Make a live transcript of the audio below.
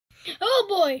Oh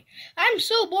boy, I'm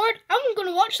so bored. I'm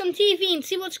gonna watch some TV and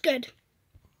see what's good.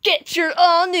 Get your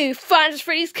all-new Finest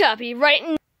Freddy's copy right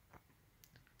now.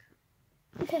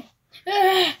 Okay.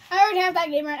 I already have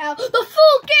that game right now. The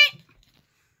full game!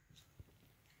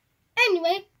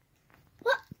 Anyway,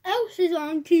 what else is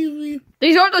on TV?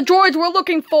 These aren't the droids we're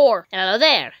looking for. Hello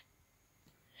there.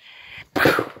 I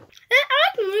like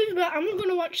the movies, but I'm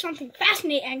gonna watch something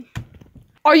fascinating.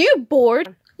 Are you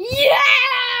bored? Yes!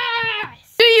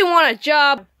 Do you want a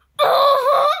job?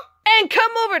 Uh-huh! And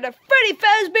come over to Freddy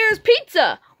Fazbear's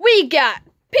Pizza. We got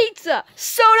pizza,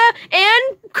 soda,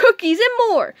 and cookies and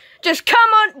more. Just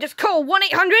call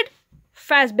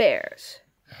 1-800-FAZBEARS.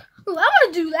 Ooh, I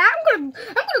want to do that. I'm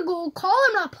gonna go call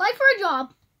him and apply for a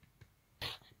job.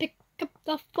 Pick up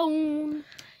the phone.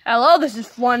 Hello, this is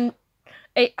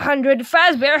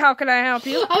 1-800-FAZBEAR. How can I help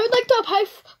you? I would like to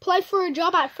apply for a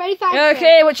job at Freddy Fazbear.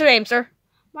 Okay, what's your name, sir?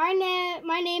 My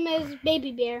name is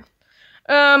Baby Bear.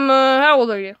 How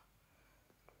old are you?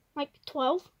 Like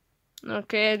 12.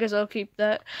 Okay, I guess I'll keep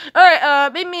that.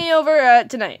 Alright, meet me over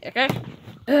tonight, okay?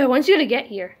 When's you gonna get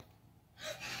here?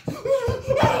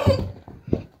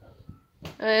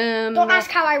 Don't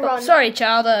ask how I run. Sorry,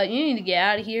 child. You need to get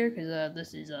out of here because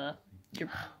this is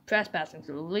you're trespassing.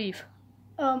 So leave.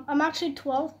 I'm actually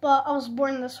 12, but I was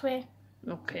born this way.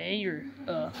 Okay, you're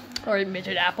or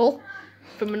midget apple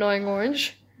from Annoying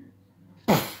Orange.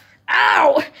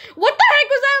 Ow! What the heck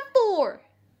was that for?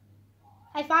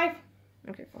 High five.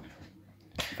 Okay, fine.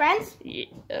 Friends? Yeah,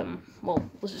 well,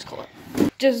 let's just call it.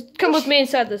 Just come with me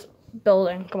inside this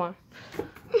building. Come on.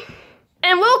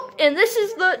 And this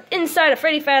is the inside of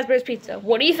Freddy Fazbear's Pizza.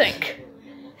 What do you think?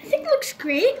 I think it looks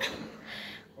great.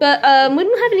 But we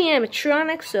don't have any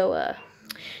animatronics, so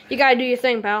you gotta do your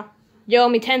thing, pal. You owe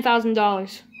me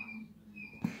 $10,000.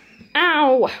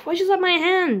 Ow! Why'd you slap my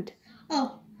hand?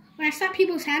 Oh, when I slap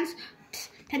people's hands,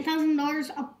 $10,000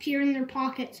 appear in their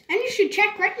pockets. And you should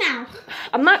check right now.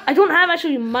 I don't have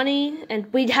actually money,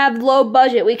 and we have low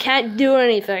budget. We can't do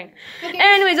anything. Okay.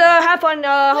 Anyways, have fun.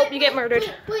 Hope you get murdered.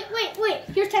 Wait.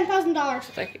 Here's $10,000.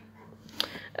 Thank you.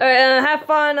 Alright, have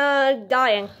fun,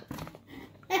 dying.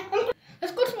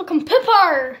 Let's go to the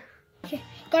computer. Okay,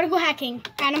 gotta go hacking.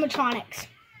 Animatronics.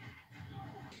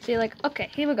 So you're like, okay,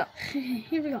 here we go.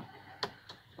 Here we go.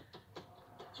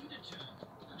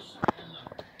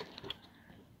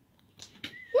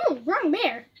 Ooh, wrong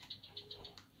bear.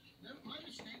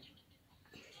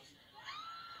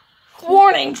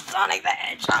 Warning, Sonic the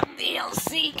Hedgehog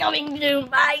DLC coming to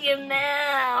buy you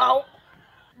now.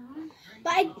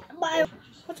 Bye.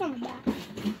 What's on the back?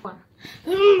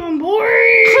 I'm bored.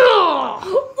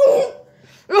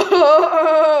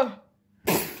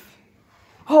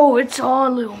 Oh, it's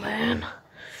on, little man.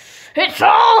 It's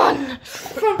on!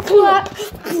 Front flap.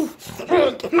 Kid, you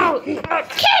gotta get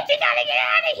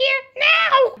out of here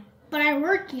now! But I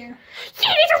work here. You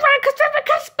need to run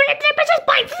because bitches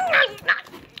bite.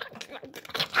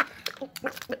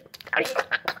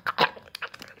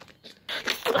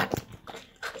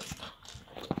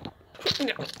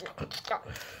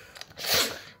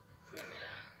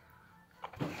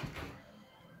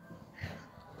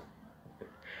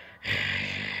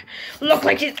 Look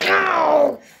like he's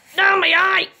ow! Down my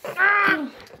eye!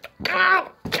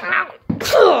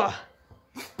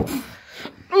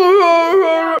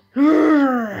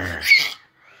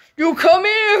 You come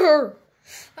here!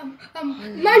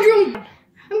 My room.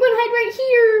 I'm gonna hide right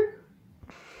here.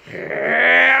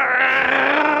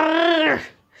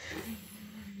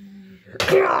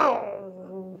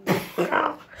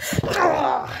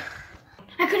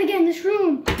 I couldn't get in this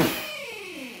room.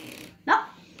 No.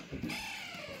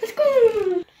 Let's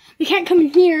go. We can't come in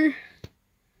here.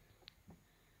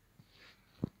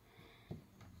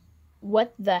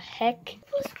 What the heck?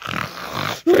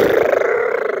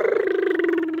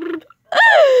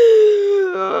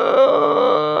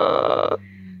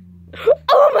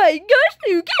 Oh my gosh,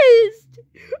 you kissed!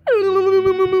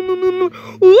 Oh,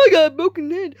 I got a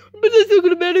broken head, but that's still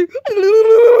gonna matter. I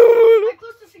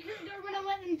closed the security door when I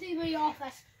went into the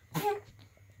office.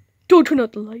 Don't turn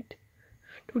out the light.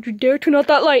 Don't you dare turn out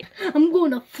that light. I'm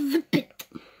gonna flip it.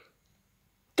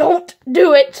 Don't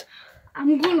do it.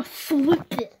 I'm gonna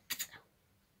flip it.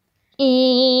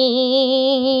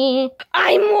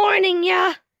 I'm warning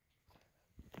ya.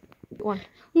 One.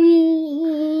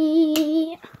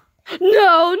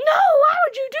 No, why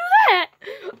would you do that?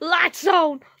 Lights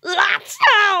on! Lights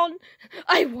down!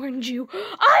 I warned you!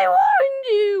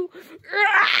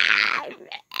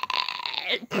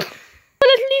 But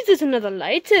at least there's another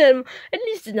light. At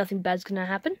least nothing bad's gonna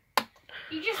happen.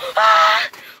 You just...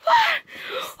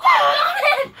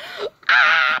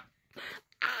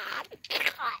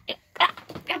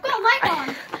 I've got a light on.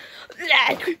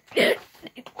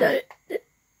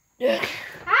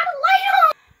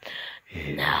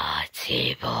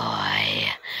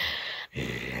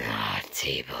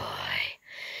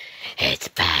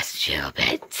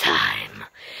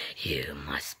 You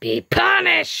must be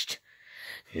punished.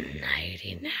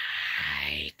 Nighty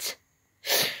night.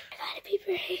 I gotta be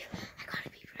brave. I gotta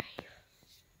be brave.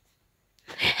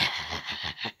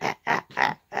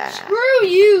 Screw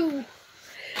you.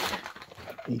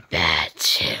 Bad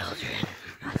children.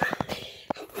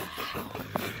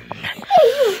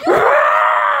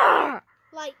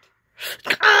 Light.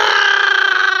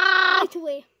 Light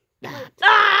away. Light.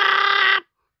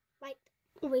 Light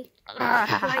away.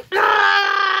 Light. Light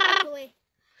away.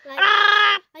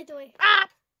 Light away.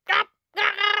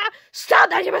 Stop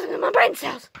that! You're messing with my brain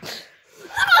cells.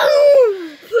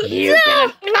 You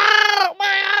didn't.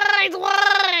 My eyes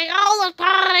worry all the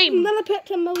time. I'm gonna put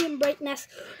a million brightness.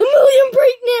 A million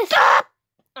brightness. Stop!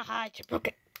 Aha, you broke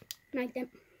it. Night then.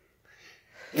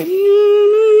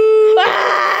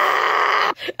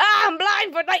 I'm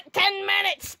blind for like 10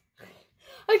 minutes.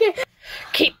 Okay.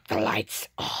 Keep the lights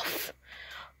off.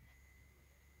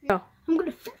 No. I'm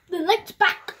gonna flip the lights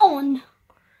back on.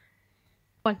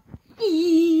 One.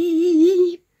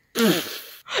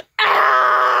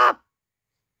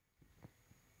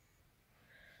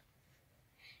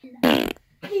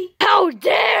 How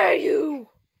dare you!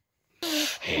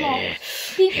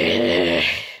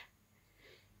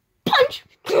 Punch!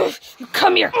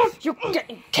 Come here! You're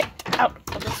getting kicked out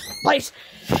of this place.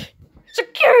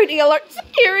 Security alert!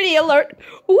 Security alert!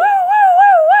 Woo woo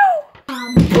woo woo!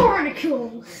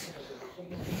 Barnacles.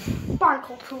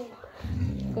 Barnacle cool.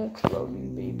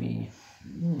 Exploding baby.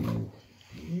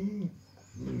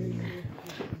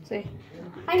 See?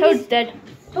 Toad's dead.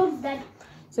 Toad's dead.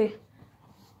 See?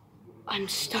 I'm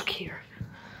stuck here.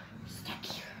 Stuck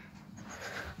here.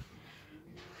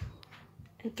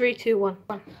 In 3, 2, 1.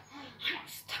 I'm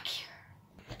stuck here.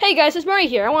 Hey guys, it's Murray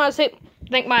here. I want to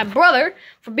thank my brother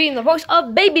for being the voice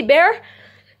of Baby Bear,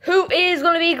 who is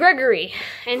going to be Gregory.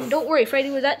 And don't worry, Freddy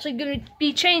was actually going to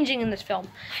be changing in this film.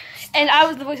 And I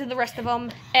was the voice of the rest of them.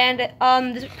 And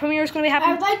this premiere is going to be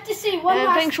happening. I'd like to see one And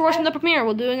last. thanks for watching the premiere.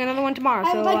 We're doing another one tomorrow.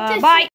 I'd So like to bye.